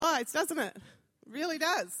eyes, doesn't it? Really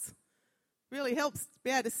does. Really helps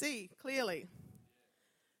be able to see clearly.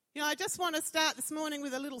 You know, I just want to start this morning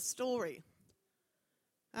with a little story.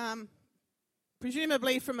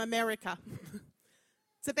 Presumably from America.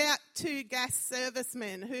 It's about two gas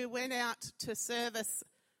servicemen who went out to service,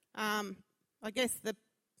 the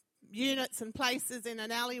units and places in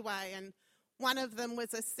an alleyway, and one of them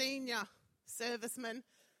was a senior serviceman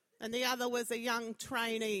and the other was a young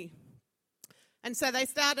trainee. And so they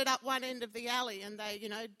started up one end of the alley and they,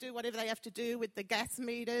 do whatever they have to do with the gas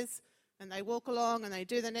meters, and they walk along and they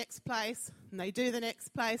do the next place and they do the next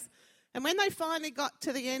place. And when they finally got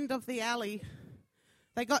to the end of the alley,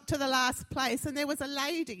 they got to the last place and there was a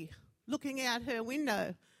lady looking out her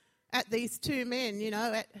window at these two men,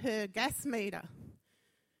 at her gas meter.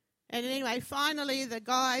 And anyway, finally the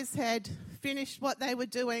guys had finished what they were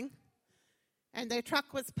doing and their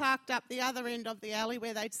truck was parked up the other end of the alley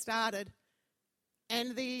where they'd started.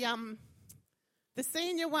 And the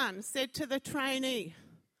senior one said to the trainee,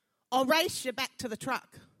 "I'll race you back to the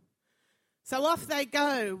truck." So off they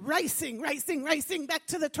go, racing back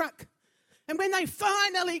to the truck. And when they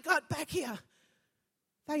finally got back here,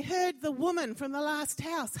 they heard the woman from the last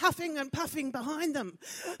house huffing and puffing behind them.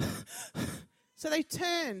 So they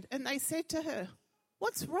turned and they said to her,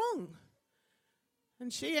 "What's wrong?"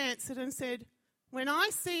 And she answered and said, "When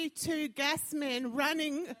I see two gas men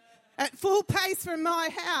running at full pace from my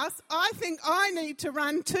house, I think I need to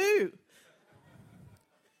run too."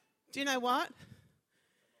 Do you know what?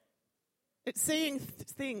 It's seeing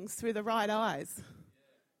things through the right eyes.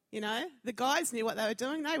 The guys knew what they were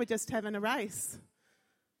doing. They were just having a race.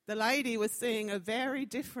 The lady was seeing a very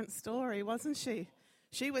different story, wasn't she?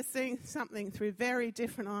 She was seeing something through very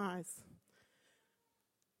different eyes.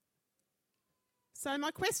 So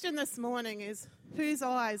my question this morning is, whose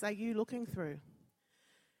eyes are you looking through?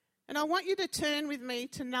 And I want you to turn with me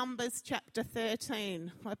to Numbers chapter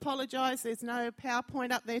 13. I apologise, there's no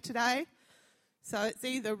PowerPoint up there today. So it's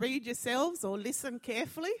either read yourselves or listen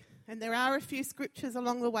carefully. And there are a few scriptures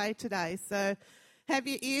along the way today. So have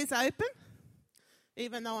your ears open,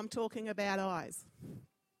 even though I'm talking about eyes.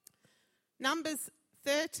 Numbers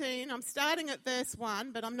 13, I'm starting at verse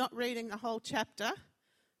 1, but I'm not reading the whole chapter.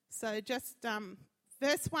 So just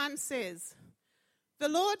verse 1 says, "The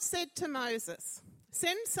Lord said to Moses,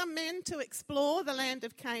 'Send some men to explore the land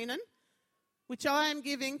of Canaan, which I am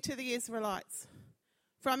giving to the Israelites.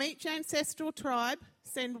 From each ancestral tribe,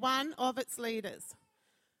 send one of its leaders.'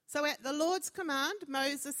 So at the Lord's command,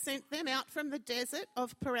 Moses sent them out from the desert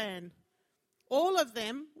of Paran. All of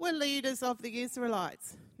them were leaders of the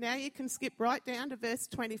Israelites." Now you can skip right down to verse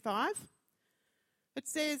 25. It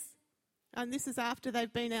says, and this is after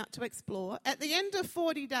they've been out to explore, "At the end of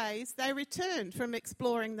 40 days, they returned from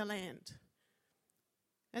exploring the land."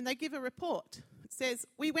 And they give a report. It says,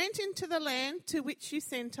 "We went into the land to which you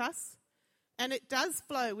sent us, and it does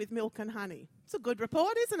flow with milk and honey." It's a good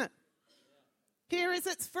report, isn't it? "Here is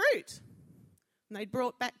its fruit." And they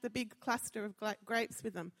brought back the big cluster of grapes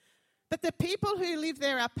with them. "But the people who live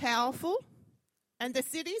there are powerful, and the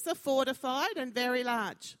cities are fortified and very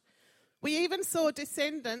large. We even saw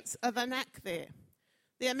descendants of Anak there.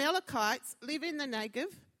 The Amalekites live in the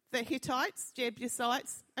Negev. The Hittites,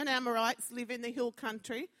 Jebusites, and Amorites live in the hill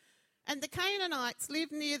country, and the Canaanites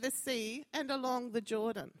live near the sea and along the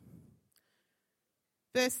Jordan."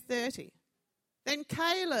 Verse 30. "Then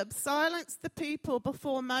Caleb silenced the people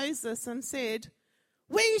before Moses and said,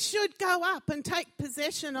 'We should go up and take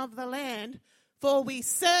possession of the land, for we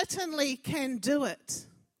certainly can do it.'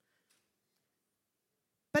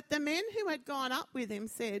 But the men who had gone up with him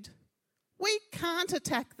said, 'We can't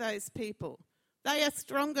attack those people. They are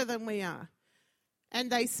stronger than we are.'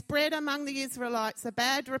 And they spread among the Israelites a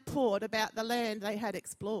bad report about the land they had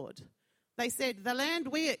explored. They said, 'The land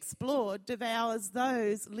we explored devours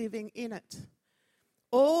those living in it.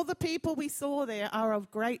 All the people we saw there are of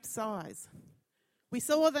great size. We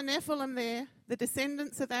saw the Nephilim there, the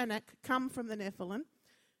descendants of Anak come from the Nephilim.'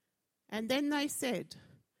 And then they said,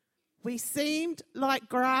 'We seemed like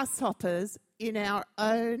grasshoppers in our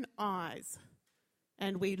own eyes,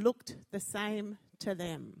 and we looked the same to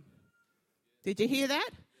them.'" Did you hear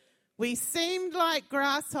that? We seemed like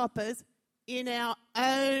grasshoppers in our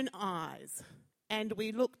own eyes, and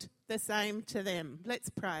we looked the same to them. Let's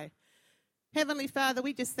pray. Heavenly Father,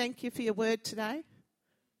 we just thank you for your word today.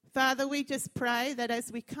 Father, we just pray that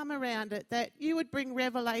as we come around it, that you would bring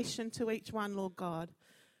revelation to each one, Lord God.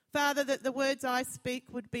 Father, that the words I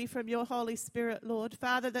speak would be from your Holy Spirit, Lord.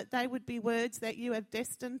 Father, that they would be words that you have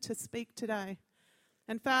destined to speak today.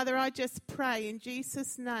 And Father, I just pray in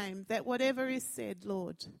Jesus' name that whatever is said,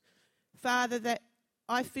 Lord, Father, that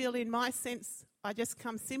I feel in my sense, I just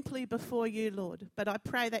come simply before you, Lord. But I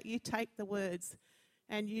pray that you take the words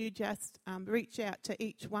and you just reach out to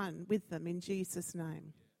each one with them in Jesus'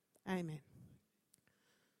 name. Amen.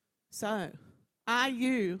 So, are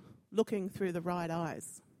you looking through the right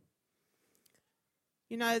eyes?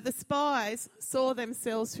 You know, the spies saw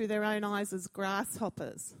themselves through their own eyes as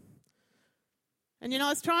grasshoppers. And, you know, I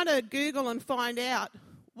was trying to Google and find out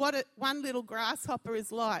what one little grasshopper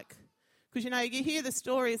is like. Because, you know, you hear the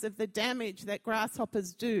stories of the damage that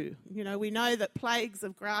grasshoppers do. You know, we know that plagues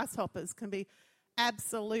of grasshoppers can be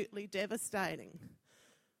absolutely devastating.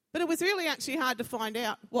 But it was really actually hard to find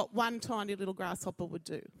out what one tiny little grasshopper would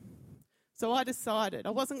do. So I decided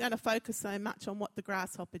I wasn't going to focus so much on what the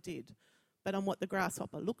grasshopper did, but on what the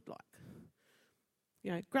grasshopper looked like.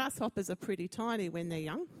 You know, grasshoppers are pretty tiny when they're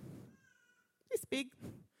young. This big.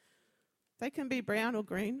 They can be brown or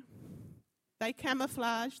green. They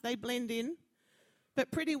camouflage, they blend in.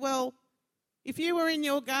 But pretty well, if you were in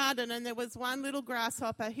your garden and there was one little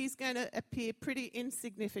grasshopper, he's going to appear pretty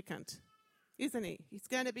insignificant, isn't he? He's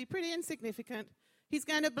going to be pretty insignificant. He's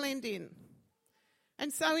going to blend in.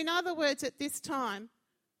 And so, in other words, at this time,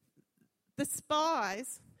 the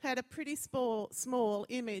spies had a pretty small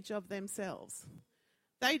image of themselves.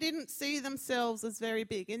 They didn't see themselves as very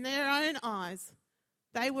big. In their own eyes,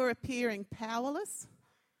 they were appearing powerless.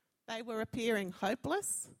 They were appearing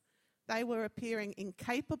hopeless. They were appearing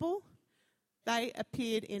incapable. They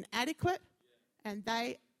appeared inadequate. And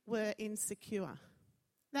they were insecure.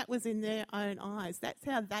 That was in their own eyes. That's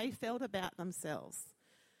how they felt about themselves.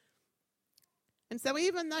 And so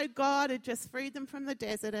even though God had just freed them from the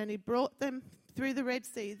desert and he brought them through the Red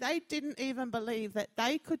Sea, they didn't even believe that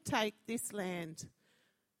they could take this land.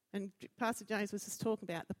 And Pastor James was just talking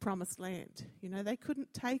about the promised land. You know, they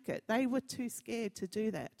couldn't take it. They were too scared to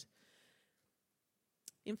do that.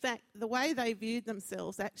 In fact, the way they viewed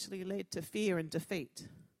themselves actually led to fear and defeat.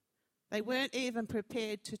 They weren't even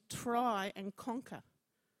prepared to try and conquer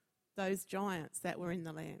those giants that were in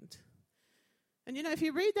the land. And you know, if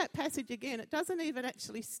you read that passage again, it doesn't even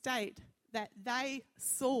actually state that they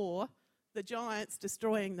saw the giants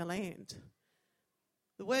destroying the land.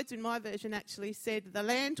 The words in my version actually said, the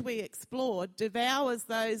land we explored devours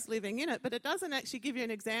those living in it, but it doesn't actually give you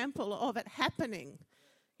an example of it happening.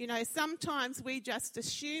 You know, sometimes we just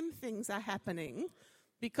assume things are happening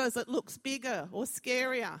because it looks bigger or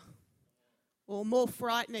scarier or more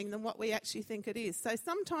frightening than what we actually think it is. So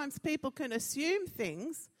sometimes people can assume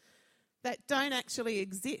things that don't actually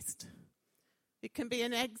exist. It can be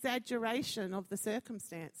an exaggeration of the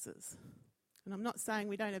circumstances. And I'm not saying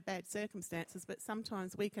we don't have bad circumstances, but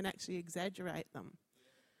sometimes we can actually exaggerate them.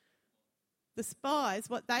 The spies,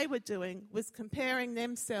 what they were doing was comparing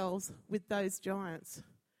themselves with those giants.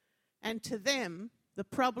 And to them, the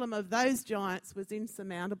problem of those giants was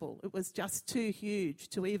insurmountable. It was just too huge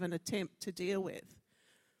to even attempt to deal with.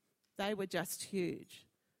 They were just huge.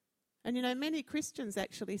 And you know, many Christians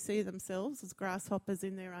actually see themselves as grasshoppers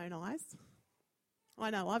in their own eyes. I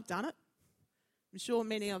know I've done it. I'm sure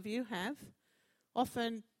many of you have.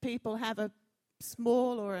 Often people have a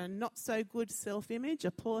small or a not so good self-image,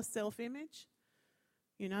 a poor self-image,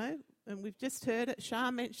 you know, and we've just heard it.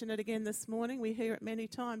 Shah mentioned it again this morning. We hear it many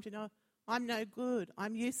times, you know, I'm no good,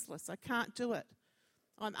 I'm useless, I can't do it.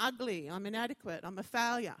 I'm ugly, I'm inadequate, I'm a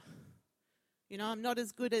failure. You know, I'm not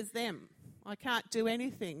as good as them. I can't do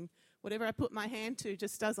anything. Whatever I put my hand to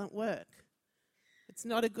just doesn't work. It's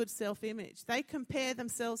not a good self-image. They compare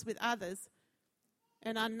themselves with others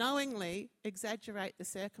and unknowingly exaggerate the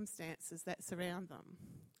circumstances that surround them.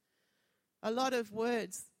 A lot of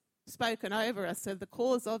words spoken over us are the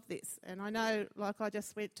cause of this. And I know, like I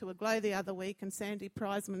just went to a glow the other week and Sandy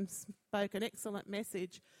Prizeman spoke an excellent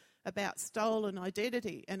message about stolen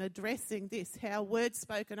identity and addressing this, how words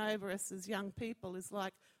spoken over us as young people is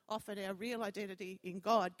like often our real identity in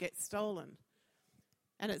God gets stolen.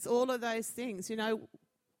 And it's all of those things, you know.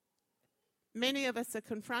 Many of us are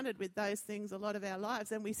confronted with those things a lot of our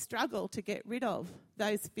lives, and we struggle to get rid of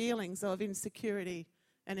those feelings of insecurity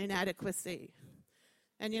and inadequacy.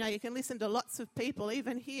 And, you know, you can listen to lots of people,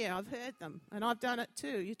 even here, I've heard them, and I've done it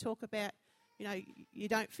too. You talk about, you know, you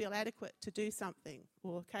don't feel adequate to do something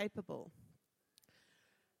or capable.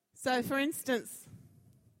 So, for instance,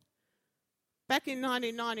 back in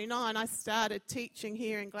 1999, I started teaching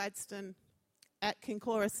here in Gladstone at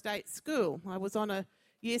Kincora State School. I was on a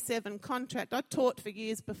Year 7 contract. I taught for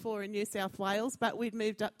years before in New South Wales, but we'd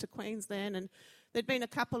moved up to Queensland and there'd been a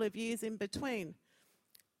couple of years in between.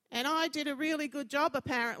 And I did a really good job,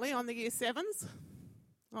 apparently, on the Year 7s.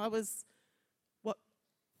 I was, what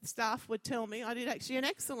staff would tell me, I did actually an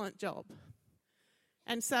excellent job.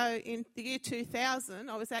 And so in the year 2000,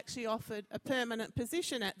 I was actually offered a permanent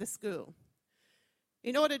position at the school.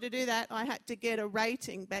 In order to do that, I had to get a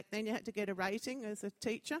rating. Back then you had to get a rating as a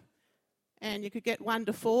teacher. And you could get 1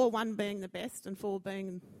 to 4, 1 being the best and 4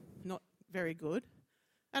 being not very good.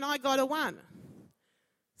 And I got a 1.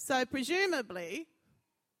 So presumably,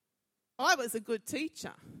 I was a good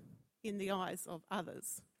teacher in the eyes of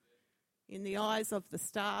others, in the eyes of the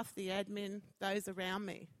staff, the admin, those around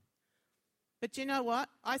me. But you know what?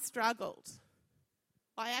 I struggled.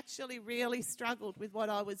 I actually really struggled with what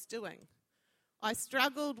I was doing. I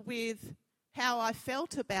struggled with how I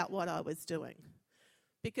felt about what I was doing.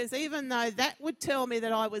 Because even though that would tell me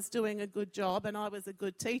that I was doing a good job and I was a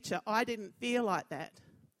good teacher, I didn't feel like that.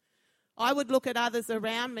 I would look at others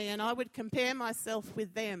around me and I would compare myself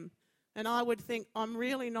with them. And I would think, I'm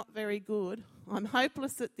really not very good. I'm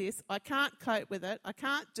hopeless at this. I can't cope with it. I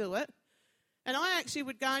can't do it. And I actually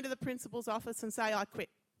would go into the principal's office and say, I quit.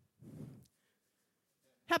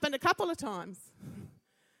 Happened a couple of times.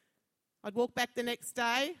 I'd walk back the next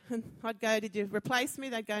day and I'd go, did you replace me?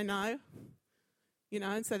 They'd go, no.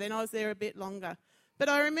 And so then I was there a bit longer. But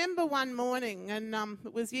I remember one morning, and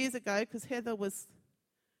it was years ago because Heather was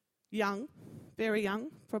young, very young,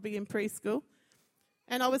 probably in preschool.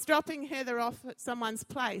 And I was dropping Heather off at someone's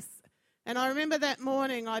place. And I remember that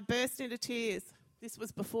morning I burst into tears. This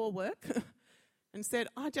was before work. And said,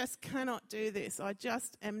 I just cannot do this. I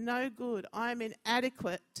just am no good. I am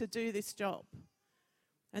inadequate to do this job.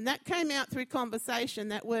 And that came out through conversation,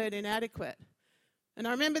 that word inadequate. And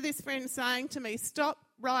I remember this friend saying to me, stop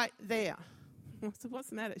right there. I said, what's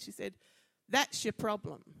the matter? She said, that's your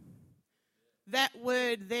problem. That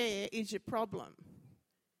word there is your problem.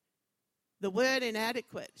 The word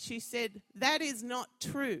inadequate. She said, that is not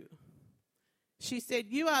true. She said,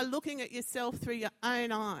 you are looking at yourself through your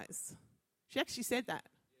own eyes. She actually said that.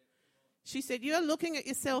 She said, you're looking at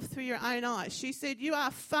yourself through your own eyes. She said, you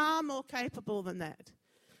are far more capable than that.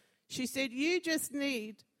 She said, you just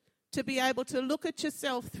need to be able to look at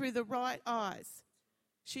yourself through the right eyes.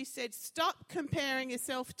 She said, stop comparing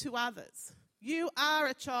yourself to others. You are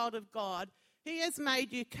a child of God. He has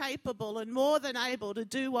made you capable and more than able to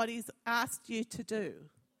do what he's asked you to do.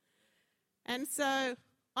 And so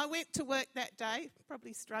I went to work that day,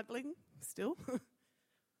 probably struggling still.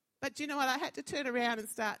 But you know what? I had to turn around and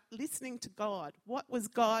start listening to God. What was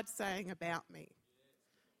God saying about me?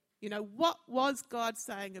 What was God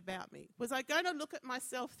saying about me? Was I going to look at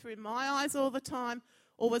myself through my eyes all the time,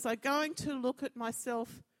 or was I going to look at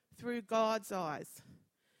myself through God's eyes?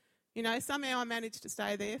 Somehow I managed to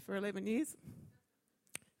stay there for 11 years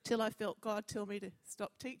till I felt God tell me to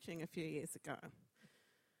stop teaching a few years ago.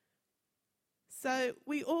 So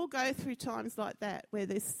we all go through times like that where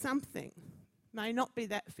there's something. May not be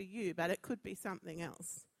that for you, but it could be something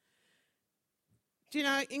else.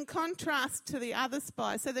 In contrast to the other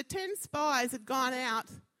spies, so the 10 spies had gone out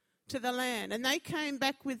to the land and they came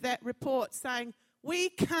back with that report saying, we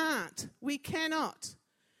cannot.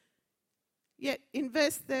 Yet in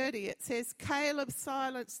verse 30 it says, Caleb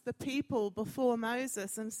silenced the people before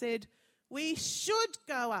Moses and said, we should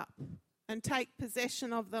go up and take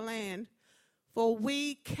possession of the land, for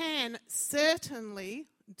we can certainly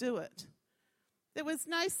do it. There was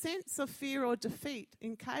no sense of fear or defeat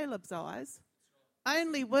in Caleb's eyes,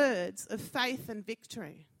 only words of faith and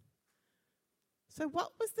victory. So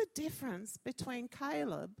what was the difference between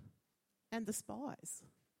Caleb and the spies?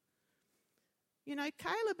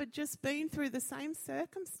 Caleb had just been through the same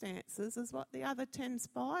circumstances as what the other 10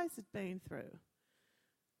 spies had been through.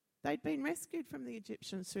 They'd been rescued from the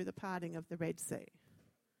Egyptians through the parting of the Red Sea.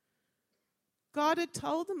 God had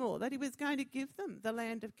told them all that he was going to give them the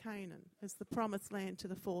land of Canaan as the promised land to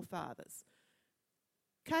the forefathers.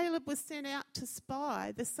 Caleb was sent out to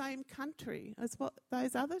spy the same country as what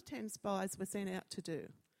those other 10 spies were sent out to do.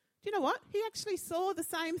 Do you know what? He actually saw the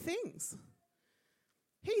same things.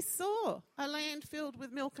 He saw a land filled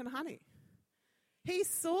with milk and honey. He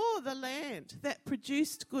saw the land that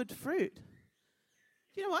produced good fruit.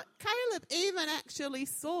 Do you know what? Caleb even actually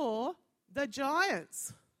saw the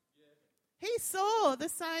giants. He saw the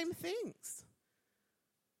same things.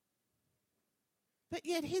 But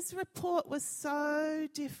yet his report was so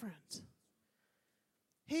different.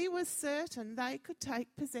 He was certain they could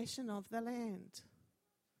take possession of the land.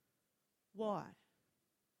 Why?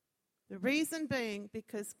 The reason being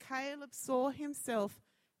because Caleb saw himself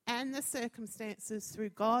and the circumstances through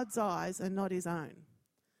God's eyes and not his own.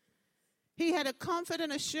 He had a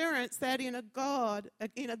confident assurance that in a God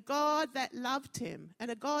that loved him and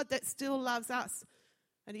a God that still loves us.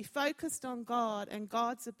 And he focused on God and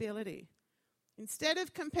God's ability. Instead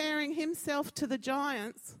of comparing himself to the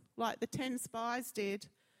giants, like the 10 spies did,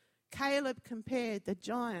 Caleb compared the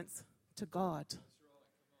giants to God.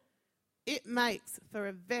 It makes for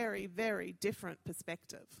a very, very different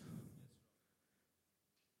perspective.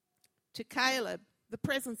 To Caleb, the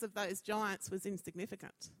presence of those giants was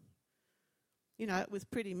insignificant. You know, it was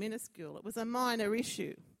pretty minuscule. It was a minor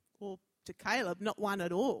issue. Or to Caleb, not one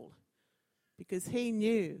at all, because he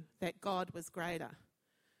knew that God was greater.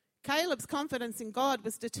 Caleb's confidence in God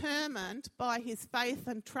was determined by his faith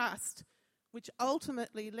and trust, which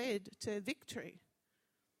ultimately led to victory.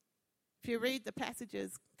 If you read the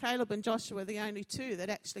passages, Caleb and Joshua were the only two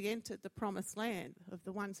that actually entered the promised land of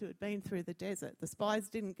the ones who had been through the desert. The spies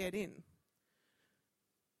didn't get in.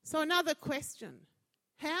 So another question,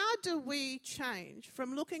 how do we change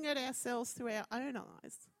from looking at ourselves through our own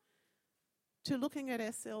eyes to looking at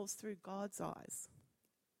ourselves through God's eyes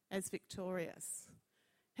as victorious?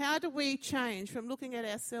 How do we change from looking at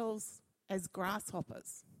ourselves as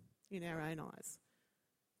grasshoppers in our own eyes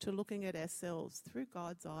to looking at ourselves through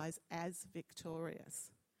God's eyes as victorious?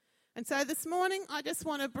 And so this morning, I just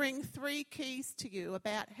want to bring 3 keys to you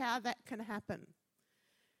about how that can happen.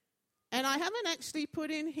 And I haven't actually put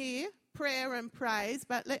in here prayer and praise,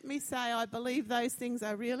 but let me say I believe those things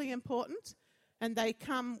are really important and they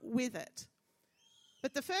come with it.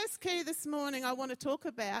 But the first key this morning I want to talk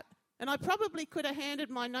about, and I probably could have handed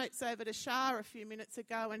my notes over to Shah a few minutes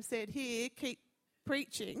ago and said, here, keep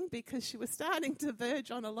preaching, because she was starting to verge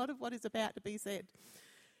on a lot of what is about to be said.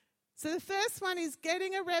 So the first one is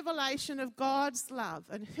getting a revelation of God's love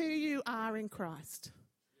and who you are in Christ.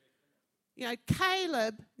 You know,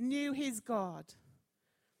 Caleb knew his God.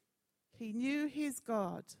 He knew his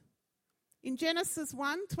God. In Genesis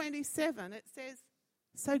 1:27, it says,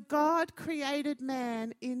 so God created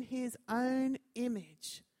man in his own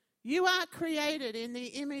image. You are created in the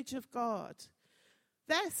image of God.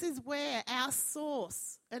 This is where our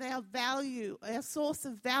source and our value, our source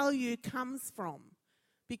of value comes from,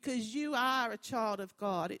 because you are a child of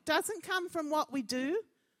God. It doesn't come from what we do,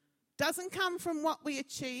 doesn't come from what we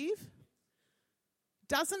achieve,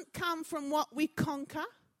 doesn't come from what we conquer.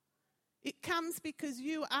 It comes because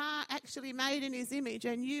you are actually made in his image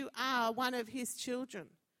and you are one of his children.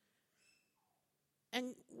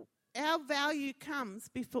 And our value comes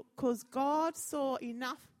because God saw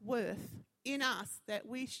enough worth in us that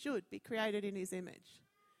we should be created in his image.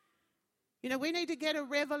 You know, we need to get a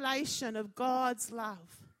revelation of God's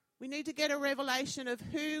love. We need to get a revelation of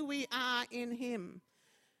who we are in him.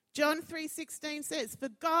 John 3:16 says, for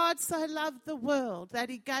God so loved the world that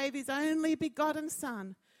he gave his only begotten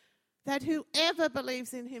Son, that whoever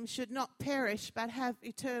believes in him should not perish but have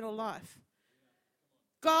eternal life.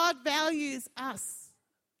 God values us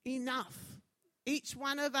enough, each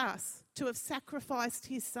one of us, to have sacrificed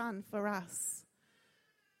his Son for us.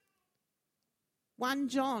 1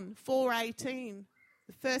 John 4:18,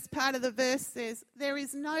 the first part of the verse says, there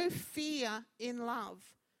is no fear in love,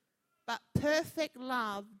 but perfect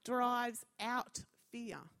love drives out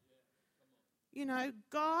fear. You know,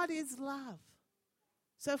 God is love.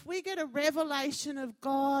 So if we get a revelation of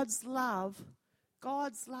God's love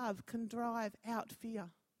can drive out fear.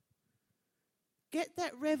 Get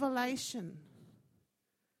that revelation.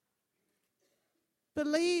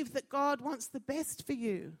 Believe that God wants the best for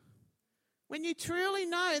you. When you truly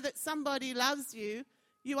know that somebody loves you,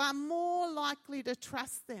 you are more likely to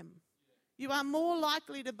trust them. You are more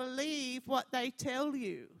likely to believe what they tell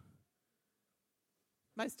you.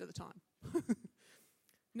 Most of the time.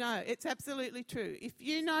 No, it's absolutely true. If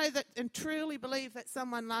you know that and truly believe that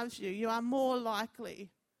someone loves you, you are more likely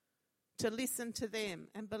to listen to them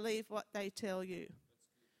and believe what they tell you.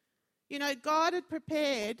 You know, God had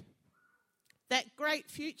prepared that great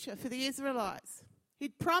future for the Israelites.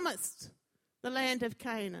 He'd promised the land of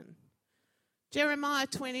Canaan. Jeremiah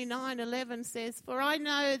 29:11 says, for I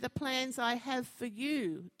know the plans I have for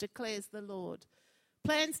you, declares the Lord.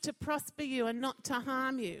 Plans to prosper you and not to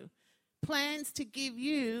harm you. Plans to give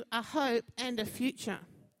you a hope and a future.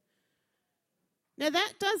 Now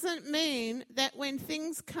that doesn't mean that when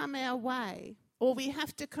things come our way, or we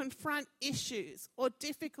have to confront issues or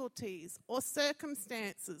difficulties or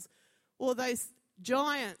circumstances or those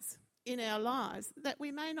giants in our lives, that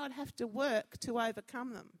we may not have to work to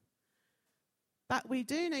overcome them. But we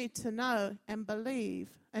do need to know and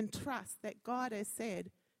believe and trust that God has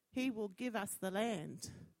said he will give us the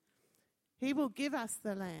land. He will give us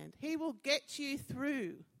the land. He will get you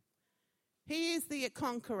through. He is the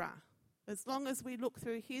conqueror, as long as we look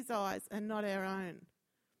through his eyes and not our own.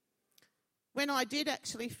 When I did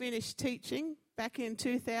actually finish teaching back in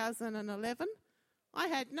 2011, I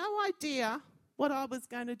had no idea what I was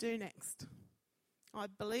going to do next. I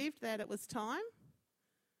believed that it was time,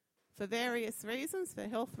 for various reasons, for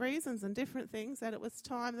health reasons and different things, that it was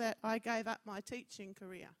time that I gave up my teaching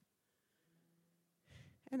career.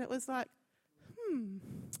 And it was like,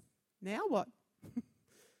 now what?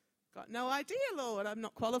 Got no idea, Lord. I'm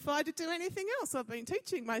not qualified to do anything else. I've been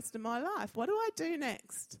teaching most of my life. What do I do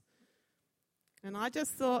next? And I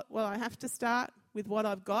just thought, well, I have to start with what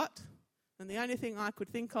I've got. And the only thing I could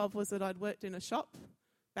think of was that I'd worked in a shop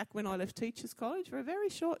back when I left Teachers College for a very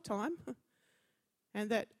short time. And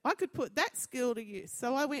that I could put that skill to use.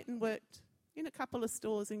 So I went and worked in a couple of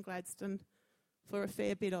stores in Gladstone for a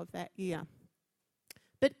fair bit of that year.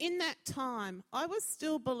 But in that time, I was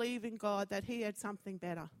still believing God that He had something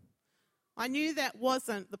better. I knew that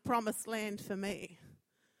wasn't the promised land for me.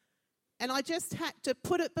 And I just had to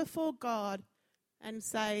put it before God and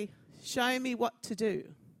say, show me what to do.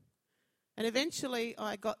 And eventually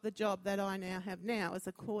I got the job that I now have now as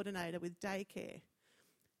a coordinator with daycare.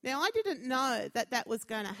 Now, I didn't know that that was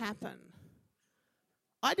going to happen.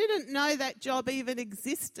 I didn't know that job even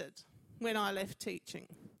existed when I left teaching.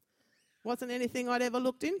 Wasn't anything I'd ever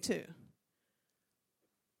looked into.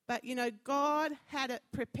 But, you know, God had it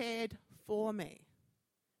prepared for me.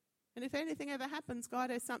 And if anything ever happens, God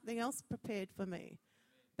has something else prepared for me.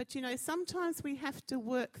 But, you know, sometimes we have to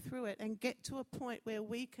work through it and get to a point where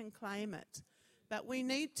we can claim it. But we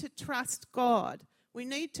need to trust God. We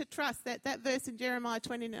need to trust that verse in Jeremiah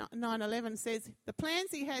 29:11 says, the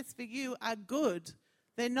plans He has for you are good.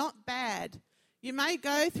 They're not bad. You may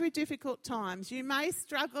go through difficult times. You may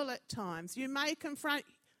struggle at times. You may confront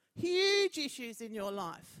huge issues in your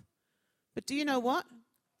life. But do you know what?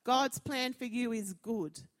 God's plan for you is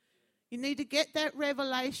good. You need to get that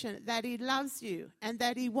revelation that He loves you and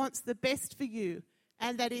that He wants the best for you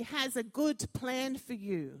and that He has a good plan for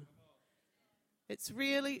you. It's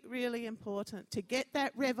really, really important to get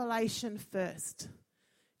that revelation first.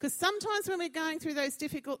 Because sometimes when we're going through those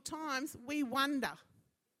difficult times, we wonder,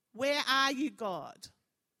 where are you, God?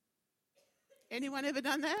 Anyone ever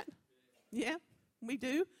done that? Yeah, we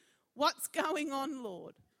do. What's going on,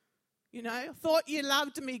 Lord? You know, thought you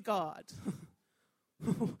loved me, God.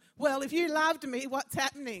 Well, if you loved me, what's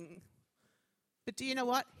happening? But do you know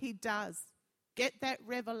what? He does. Get that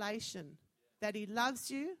revelation that He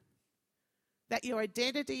loves you, that your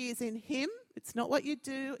identity is in Him. It's not what you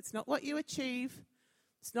do. It's not what you achieve.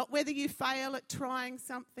 It's not whether you fail at trying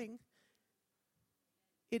something.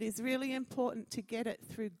 It is really important to get it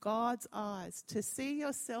through God's eyes, to see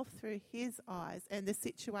yourself through His eyes and the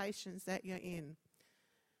situations that you're in.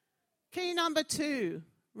 Key number 2,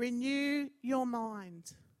 renew your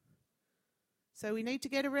mind. So we need to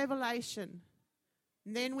get a revelation,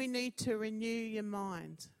 and then we need to renew your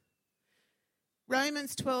mind.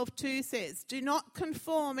 Romans 12:2 says, do not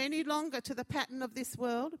conform any longer to the pattern of this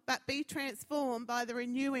world, but be transformed by the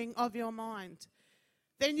renewing of your mind.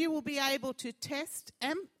 Then you will be able to test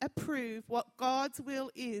and approve what God's will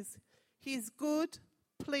is, His good,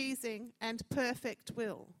 pleasing, and perfect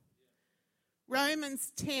will.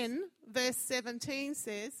 Romans 10, verse 17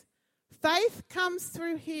 says, faith comes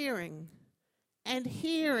through hearing, and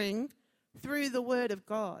hearing through the word of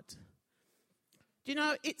God. Do you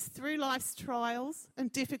know, it's through life's trials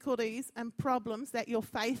and difficulties and problems that your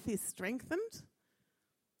faith is strengthened.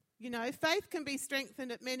 You know, faith can be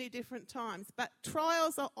strengthened at many different times, but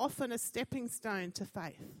trials are often a stepping stone to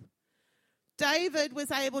faith. David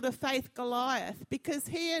was able to face Goliath because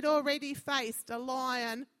he had already faced a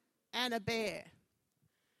lion and a bear.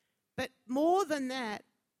 But more than that,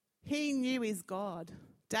 he knew his God.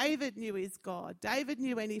 David knew his God. David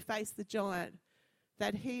knew when he faced the giant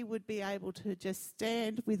that he would be able to just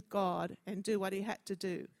stand with God and do what he had to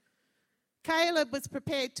do. Caleb was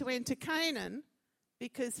prepared to enter Canaan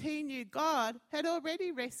because he knew God had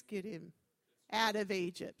already rescued him out of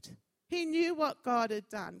Egypt. He knew what God had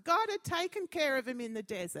done. God had taken care of him in the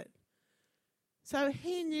desert. So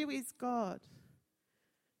he knew his God.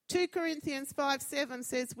 2 Corinthians 5:7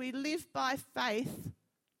 says, we live by faith,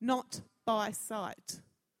 not by sight.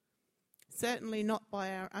 Certainly not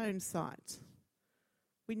by our own sight.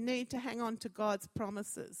 We need to hang on to God's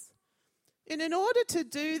promises. And in order to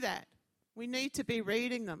do that, we need to be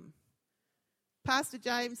reading them. Pastor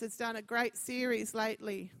James has done a great series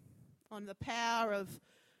lately on the power of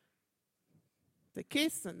the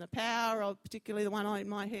kiss and the power of, particularly the one in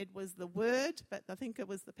my head was the word, but I think it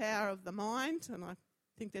was the power of the mind, and I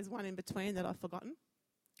think there's one in between that I've forgotten.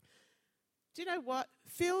 Do you know what?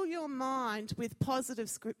 Fill your mind with positive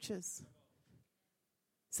scriptures.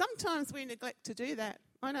 Sometimes we neglect to do that.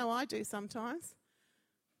 I know I do sometimes.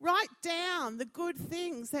 Write down the good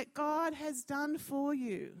things that God has done for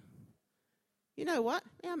you. you know what?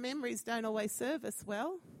 Our memories don't always serve us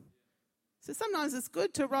well. So sometimes it's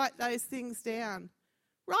good to write those things down.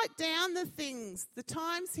 Write down the things, the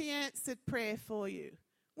times he answered prayer for you,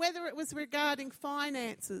 whether it was regarding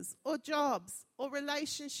finances or jobs or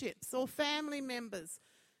relationships or family members,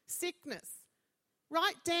 sickness.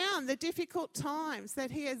 Write down the difficult times that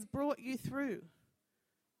he has brought you through.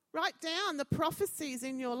 Write down the prophecies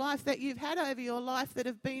in your life that you've had over your life that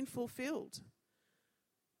have been fulfilled.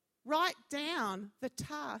 Write down the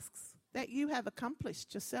tasks that you have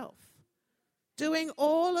accomplished yourself. Doing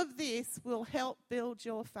all of this will help build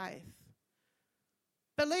your faith.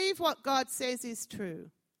 Believe what God says is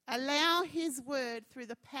true. Allow his word through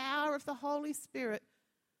the power of the Holy Spirit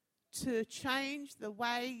to change the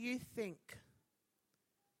way you think.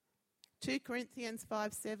 2 Corinthians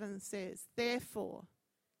 5:7 says, therefore,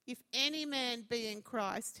 if any man be in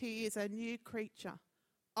Christ, he is a new creature.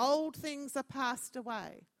 Old things are passed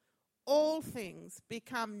away. All things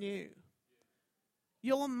become new.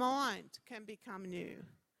 Your mind can become new.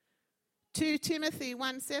 2 Timothy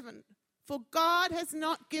 1:7, for God has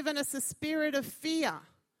not given us a spirit of fear,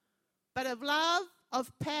 but of love,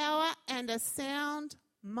 of power, and a sound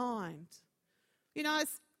mind. You know, I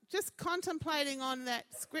was just contemplating on that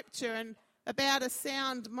scripture and about a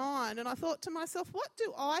sound mind, and I thought to myself, what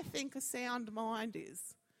do I think a sound mind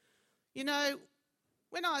is? You know,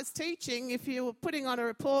 when I was teaching, if you were putting on a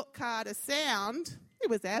report card a sound, it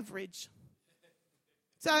was average.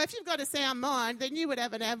 So if you've got a sound mind, then you would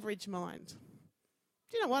have an average mind.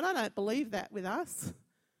 Do you know what? I don't believe that with us.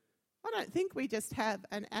 I don't think we just have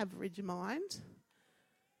an average mind.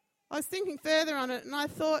 I was thinking further on it, and I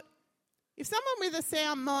thought, if someone with a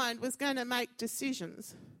sound mind was going to make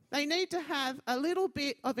decisions, they need to have a little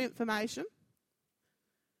bit of information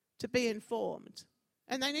to be informed.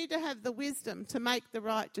 And they need to have the wisdom to make the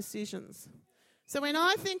right decisions. So when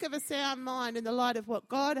I think of a sound mind in the light of what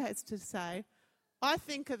God has to say, I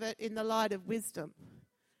think of it in the light of wisdom.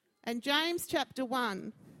 And James chapter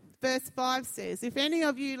 1, verse 5 says, if any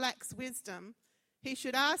of you lacks wisdom, he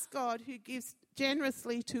should ask God, who gives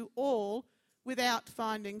generously to all without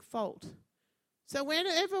finding fault. So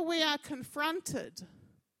whenever we are confronted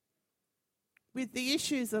with the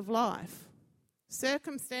issues of life,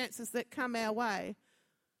 circumstances that come our way,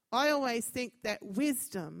 I always think that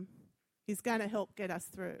wisdom is going to help get us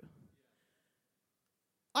through.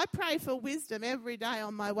 I pray for wisdom every day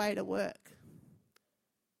on my way to work.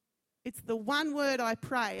 It's the one word I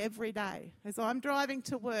pray every day. As I'm driving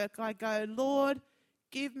to work, I go, Lord,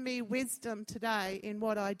 give me wisdom today in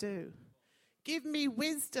what I do. Give me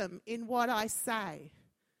wisdom in what I say.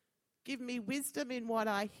 Give me wisdom in what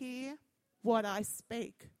I hear, what I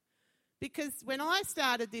speak. Because when I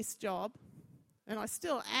started this job, and I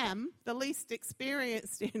still am the least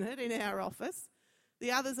experienced in it in our office,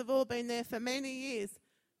 the others have all been there for many years.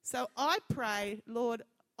 So I pray, Lord,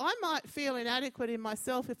 I might feel inadequate in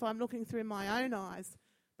myself if I'm looking through my own eyes,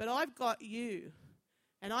 but I've got you,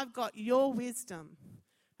 and I've got your wisdom.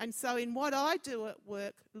 And so in what I do at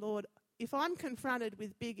work, Lord, if I'm confronted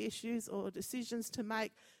with big issues or decisions to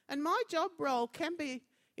make, and my job role can be,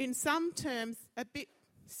 in some terms, a bit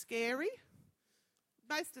scary.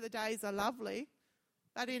 Most of the days are lovely,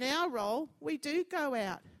 but in our role, we do go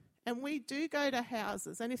out and we do go to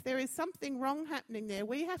houses, and if there is something wrong happening there,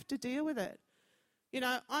 we have to deal with it. You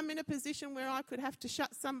know, I'm in a position where I could have to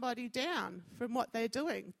shut somebody down from what they're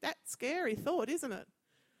doing. That's a scary thought, isn't it?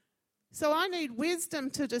 So I need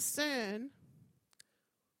wisdom to discern,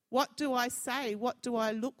 what do I say? What do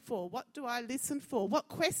I look for? What do I listen for? What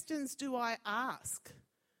questions do I ask?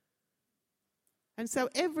 And so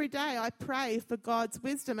every day I pray for God's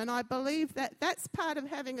wisdom, and I believe that that's part of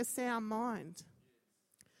having a sound mind.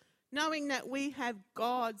 Knowing that we have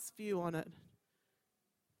God's view on it.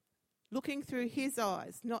 Looking through his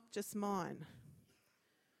eyes, not just mine.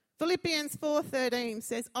 Philippians 4:13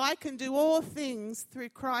 says, I can do all things through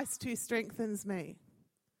Christ who strengthens me.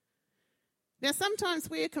 Now, sometimes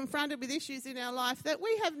we are confronted with issues in our life that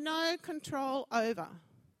we have no control over.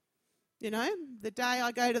 You know, the day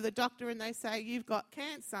I go to the doctor and they say, you've got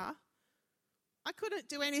cancer, I couldn't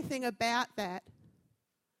do anything about that.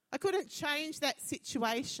 I couldn't change that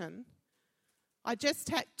situation. I just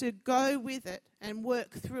had to go with it and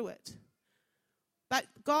work through it. But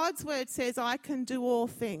God's word says I can do all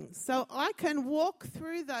things. So I can walk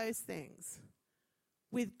through those things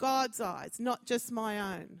with God's eyes, not just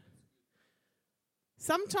my own.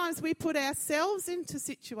 Sometimes we put ourselves into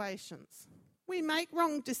situations. We make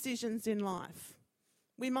wrong decisions in life.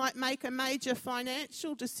 We might make a major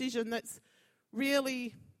financial decision that's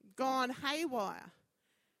really gone haywire.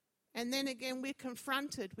 And then again, we're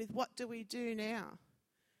confronted with what do we do now?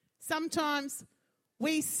 Sometimes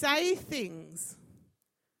we say things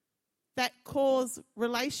that cause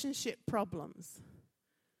relationship problems.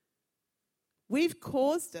 We've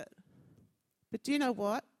caused it. But do you know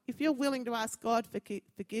what? If you're willing to ask God for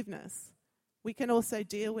forgiveness, we can also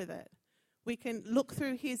deal with it. We can look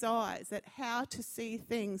through his eyes at how to see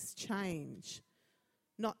things change,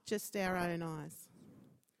 not just our own eyes.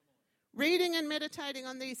 Reading and meditating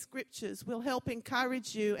on these scriptures will help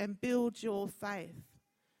encourage you and build your faith.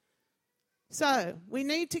 So, we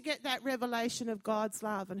need to get that revelation of God's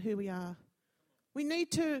love and who we are. We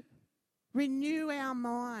need to renew our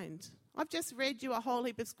mind. I've just read you a whole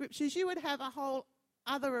heap of scriptures. You would have a whole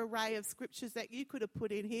other array of scriptures that you could have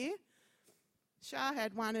put in here. Shah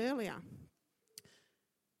had one earlier.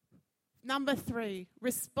 Number 3,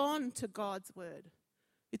 respond to God's word.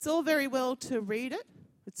 It's all very well to read it.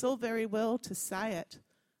 It's all very well to say it.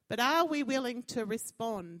 But are we willing to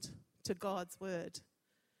respond to God's word?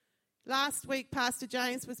 Last week, Pastor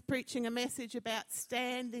James was preaching a message about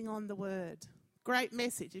standing on the word. Great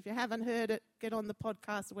message. If you haven't heard it, get on the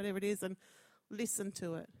podcast or whatever it is and listen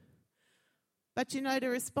to it. But you know, to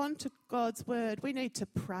respond to God's word, we need to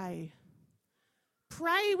pray.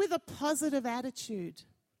 Pray with a positive attitude.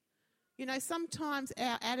 You know, sometimes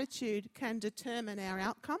our attitude can determine our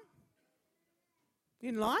outcome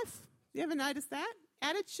in life. You ever notice that?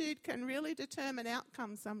 Attitude can really determine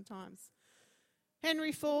outcomes sometimes.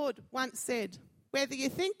 Henry Ford once said, whether you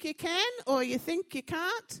think you can or you think you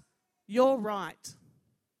can't, you're right.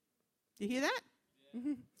 Do you hear that?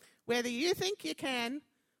 Yeah. Whether you think you can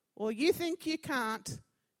or you think you can't,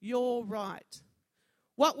 you're right.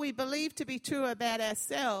 What we believe to be true about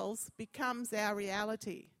ourselves becomes our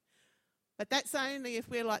reality. But that's only if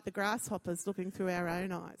we're like the grasshoppers looking through our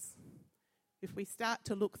own eyes. If we start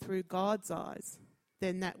to look through God's eyes,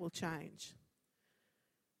 then that will change.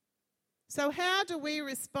 So how do we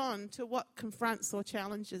respond to what confronts or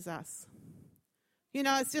challenges us? You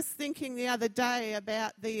know, I was just thinking the other day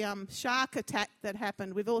about the shark attack that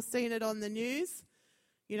happened. We've all seen it on the news.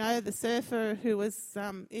 You know, the surfer who was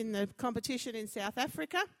in the competition in South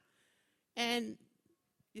Africa. And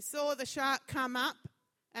you saw the shark come up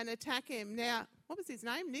and attack him. Now, what was his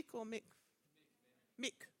name? Nick or Mick?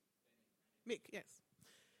 Mick, yes.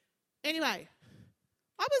 Anyway,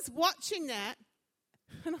 I was watching that.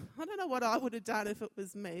 And I don't know what I would have done if it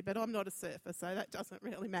was me, but I'm not a surfer, so that doesn't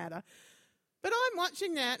really matter. But I'm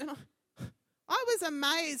watching that, and I was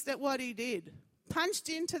amazed at what he did. Punched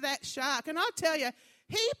into that shark. And I'll tell you,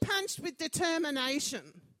 he punched with determination.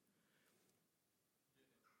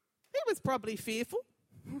 He was probably fearful.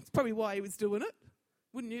 That's probably why he was doing it.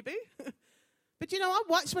 Wouldn't you be? But, you know, I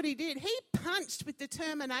watched what he did. He punched with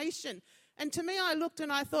determination. And to me, I looked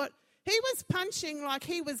and I thought, he was punching like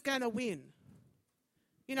he was going to win.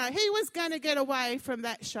 You know, he was going to get away from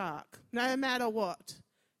that shark, no matter what.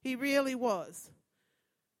 He really was.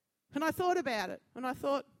 And I thought about it, and I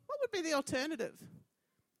thought, what would be the alternative?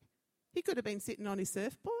 He could have been sitting on his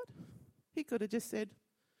surfboard. He could have just said,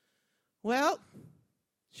 well,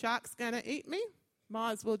 shark's going to eat me.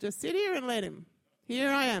 Might as well just sit here and let him. Here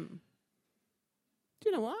I am. Do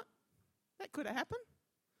you know what? That could have happened.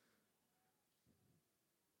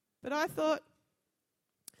 But I thought,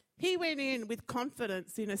 he went in with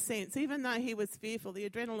confidence, in a sense, even though he was fearful. The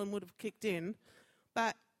adrenaline would have kicked in.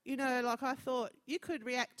 But, you know, like I thought, you could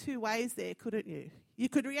react 2 ways there, couldn't you? You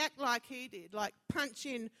could react like he did, like punch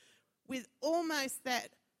in with almost that,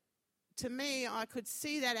 to me, I could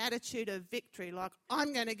see that attitude of victory, like,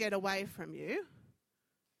 I'm going to get away from you.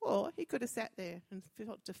 Or he could have sat there and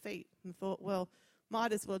felt defeat and thought, well,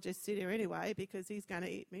 might as well just sit here anyway because he's going to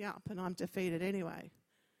eat me up and I'm defeated anyway.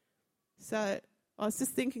 So I was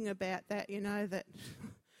just thinking about that, you know, that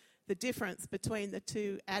the difference between the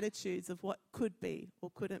two attitudes of what could be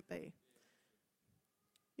or couldn't be.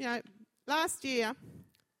 You know, last year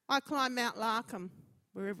I climbed Mount Larkham,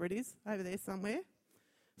 wherever it is, over there somewhere,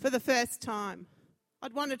 for the first time.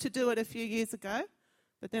 I'd wanted to do it a few years ago,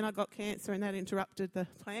 but then I got cancer and that interrupted the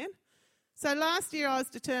plan. So last year I was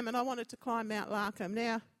determined I wanted to climb Mount Larkham.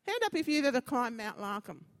 Now, hand up if you've ever climbed Mount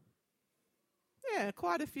Larkham. Yeah,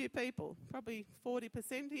 quite a few people, probably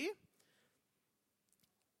 40% here.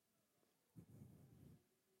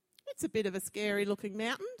 It's a bit of a scary looking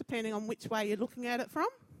mountain, depending on which way you're looking at it from.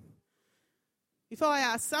 If I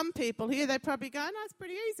ask some people here, they'd probably go, no, it's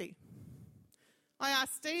pretty easy. I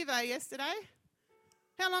asked Steve yesterday,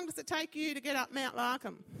 how long does it take you to get up Mount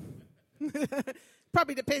Larkham?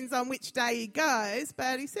 Probably depends on which day he goes,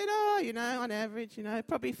 but he said, you know, on average, you know,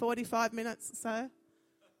 probably 45 minutes or so.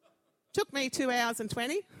 Took me 2 hours and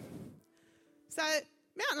 20. So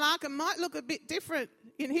Mount Larkham might look a bit different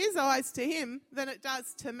in his eyes to him than it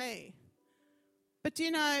does to me. But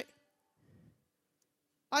you know,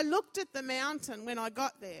 I looked at the mountain when I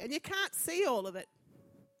got there, and you can't see all of it.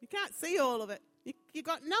 You can't see all of it. You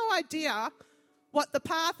got no idea what the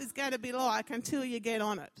path is going to be like until you get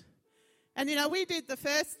on it. And, you know, we did the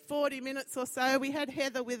first 40 minutes or so. We had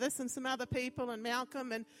Heather with us and some other people and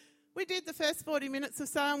Malcolm, and we did the first 40 minutes or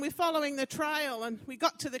so, and we're following the trail, and we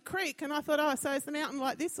got to the creek, and I thought, oh, so is the mountain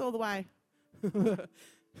like this all the way?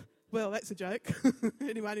 Well, that's a joke.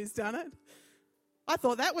 Anyone who's done it. I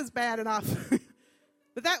thought that was bad enough.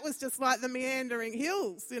 But that was just like the meandering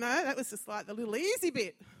hills, you know. That was just like the little easy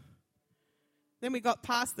bit. Then we got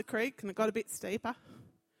past the creek and it got a bit steeper.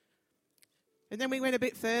 And then we went a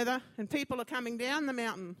bit further and people are coming down the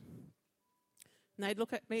mountain. And they'd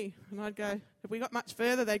look at me and I'd go, have we got much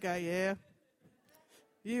further? They'd go, yeah,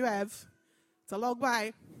 you have. It's a long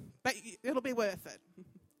way, but it'll be worth it.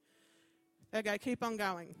 They'd go, keep on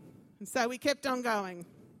going. And so we kept on going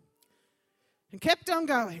and kept on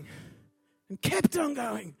going. And kept on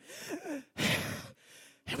going.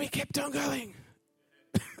 And we kept on going.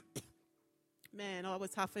 Man, I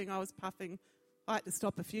was huffing, I was puffing. I had to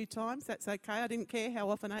stop a few times. That's okay. I didn't care how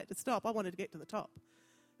often I had to stop. I wanted to get to the top.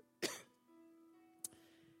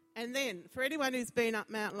 And then, for anyone who's been up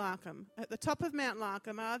Mount Larkham, at the top of Mount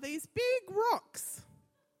Larkham are these big rocks.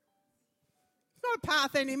 It's not a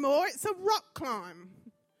path anymore. It's a rock climb.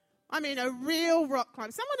 I mean, a real rock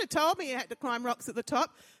climb. Someone had told me you had to climb rocks at the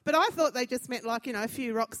top, but I thought they just meant like, you know, a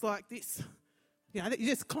few rocks like this, you know, that you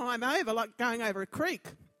just climb over, like going over a creek.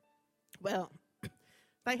 Well,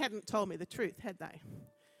 they hadn't told me the truth, had they?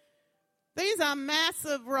 These are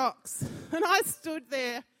massive rocks, and I stood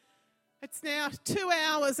there. It's now 2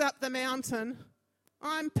 hours up the mountain.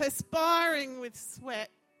 I'm perspiring with sweat.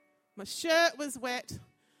 My shirt was wet.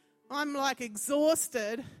 I'm like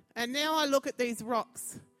exhausted, and now I look at these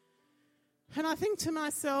rocks. And I think to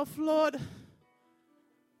myself, Lord,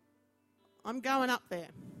 I'm going up there.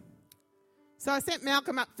 So I sent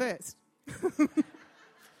Malcolm up first.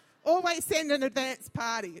 Always send an advance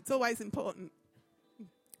party. It's always important.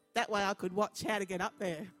 That way I could watch how to get up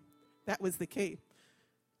there. That was the key.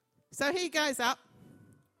 So he goes up.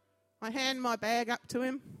 I hand my bag up to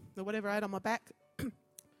him, or whatever I had on my back.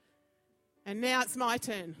 And now it's my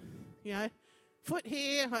turn. You know, foot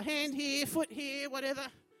here, a hand here, foot here, whatever.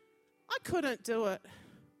 I couldn't do it.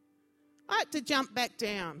 I had to jump back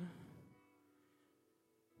down.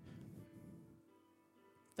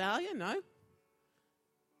 Failure? No.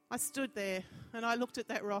 I stood there and I looked at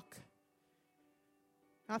that rock.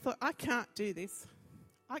 I thought, I can't do this.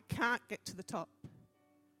 I can't get to the top.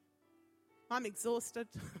 I'm exhausted.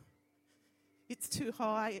 It's too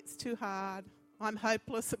high. It's too hard. I'm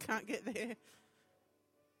hopeless. I can't get there.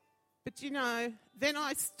 But you know, then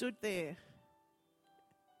I stood there.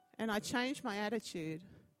 And I changed my attitude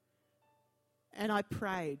and I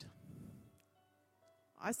prayed.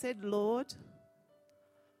 I said, Lord,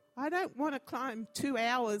 I don't want to climb 2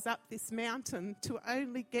 hours up this mountain to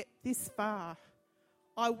only get this far.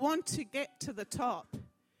 I want to get to the top.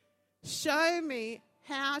 Show me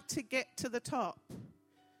how to get to the top.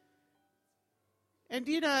 And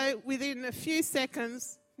you know, within a few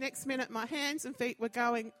seconds, next minute my hands and feet were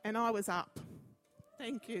going and I was up.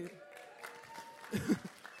 Thank you.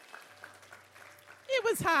 It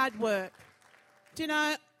was hard work. Do you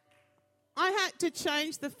know, I had to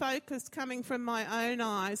change the focus coming from my own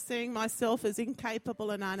eyes, seeing myself as incapable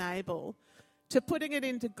and unable, to putting it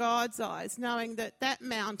into God's eyes, knowing that that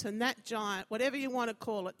mountain, that giant, whatever you want to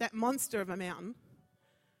call it, that monster of a mountain,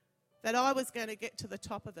 that I was going to get to the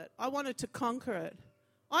top of it. I wanted to conquer it.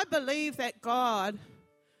 I believe that God,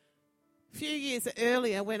 a few years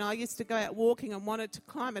earlier when I used to go out walking and wanted to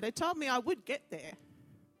climb it, He told me I would get there.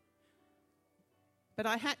 But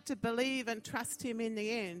I had to believe and trust Him in the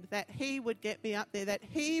end, that He would get me up there, that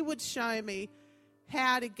He would show me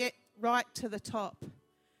how to get right to the top.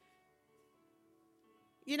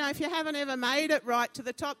 You know, if you haven't ever made it right to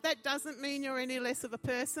the top, that doesn't mean you're any less of a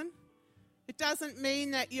person. It doesn't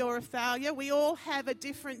mean that you're a failure. We all have a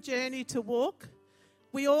different journey to walk.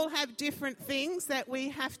 We all have different things that we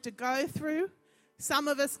have to go through. Some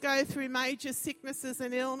of us go through major sicknesses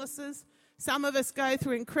and illnesses. Some of us go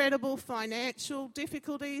through incredible financial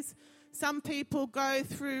difficulties. Some people go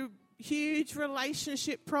through huge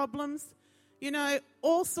relationship problems. You know,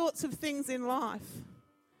 all sorts of things in life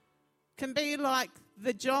can be like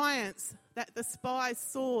the giants that the spies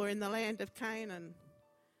saw in the land of Canaan.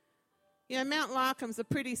 You know, Mount Larkham's a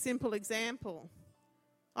pretty simple example.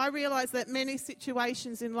 I realise that many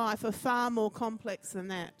situations in life are far more complex than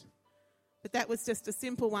that. But that was just a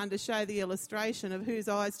simple one to show the illustration of whose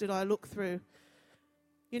eyes did I look through.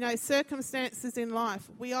 You know, circumstances in life,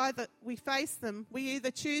 we face them, we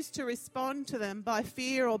either choose to respond to them by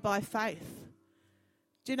fear or by faith.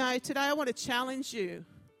 Do you know, today I want to challenge you.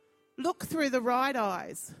 Look through the right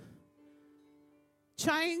eyes.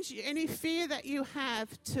 Change any fear that you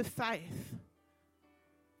have to faith.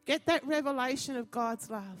 Get that revelation of God's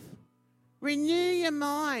love. Renew your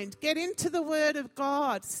mind. Get into the Word of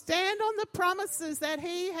God. Stand on the promises that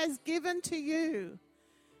He has given to you.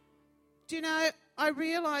 Do you know, I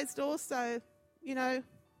realised also, you know,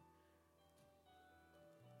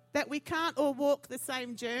 that we can't all walk the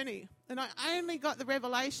same journey. And I only got the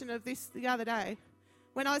revelation of this the other day.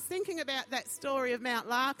 When I was thinking about that story of Mount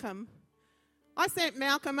Larcombe, I sent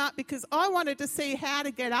Malcolm up because I wanted to see how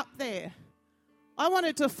to get up there. I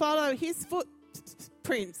wanted to follow his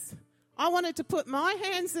footprints. I wanted to put my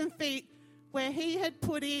hands and feet where he had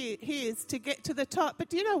put his to get to the top. But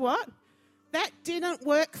do you know what? That didn't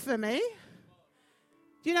work for me.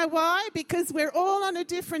 Do you know why? Because we're all on a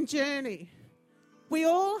different journey. We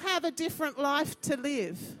all have a different life to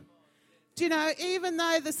live. Do you know, even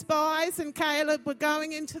though the spies and Caleb were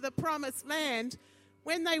going into the promised land,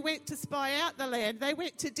 when they went to spy out the land, they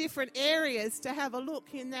went to different areas to have a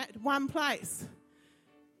look in that one place.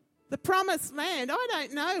 The promised land, I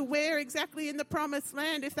don't know where exactly in the promised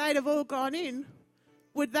land, if they'd have all gone in,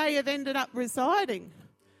 would they have ended up residing.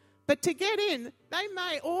 But to get in, they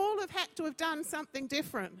may all have had to have done something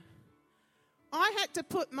different. I had to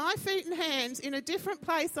put my feet and hands in a different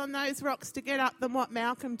place on those rocks to get up than what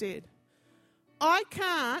Malcolm did. I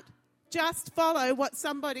can't just follow what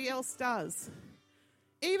somebody else does.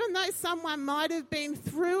 Even though someone might have been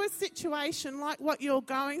through a situation like what you're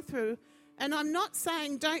going through, and I'm not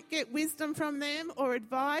saying don't get wisdom from them or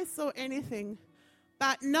advice or anything,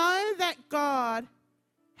 but know that God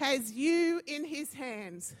has you in His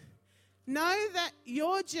hands. Know that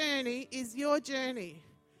your journey is your journey,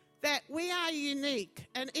 that we are unique,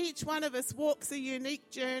 and each one of us walks a unique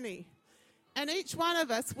journey. And each one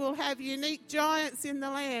of us will have unique giants in the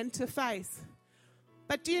land to face.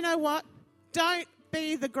 But do you know what? Don't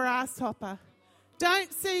be the grasshopper.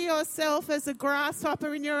 Don't see yourself as a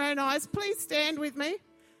grasshopper in your own eyes. Please stand with me.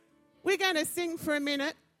 We're going to sing for a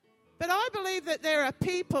minute. But I believe that there are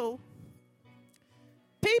people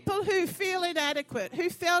who feel inadequate, who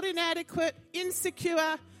felt inadequate,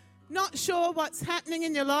 insecure, not sure what's happening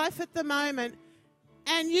in your life at the moment,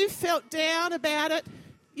 and you felt down about it.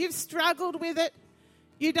 You've struggled with it.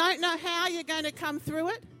 You don't know how you're going to come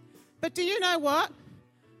through it. But do you know what?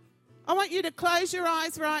 I want you to close your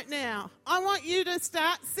eyes right now. I want you to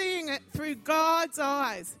start seeing it through God's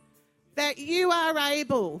eyes. That you are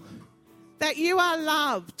able. That you are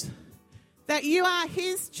loved. That you are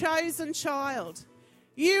His chosen child.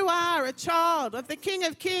 You are a child of the King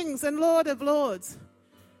of Kings and Lord of Lords.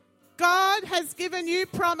 God has given you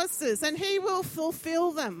promises and He will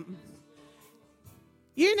fulfill them.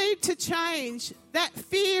 You need to change that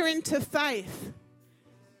fear into faith.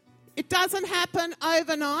 It doesn't happen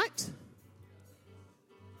overnight.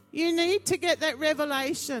 You need to get that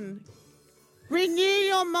revelation. Renew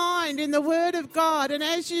your mind in the Word of God, and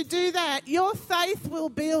as you do that, your faith will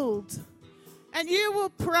build. And you will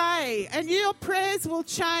pray, and your prayers will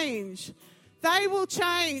change. They will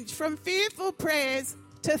change from fearful prayers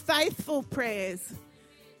to faithful prayers.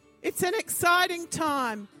 It's an exciting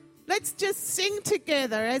time. Let's just sing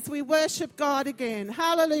together as we worship God again.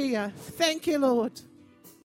 Hallelujah. Thank you, Lord.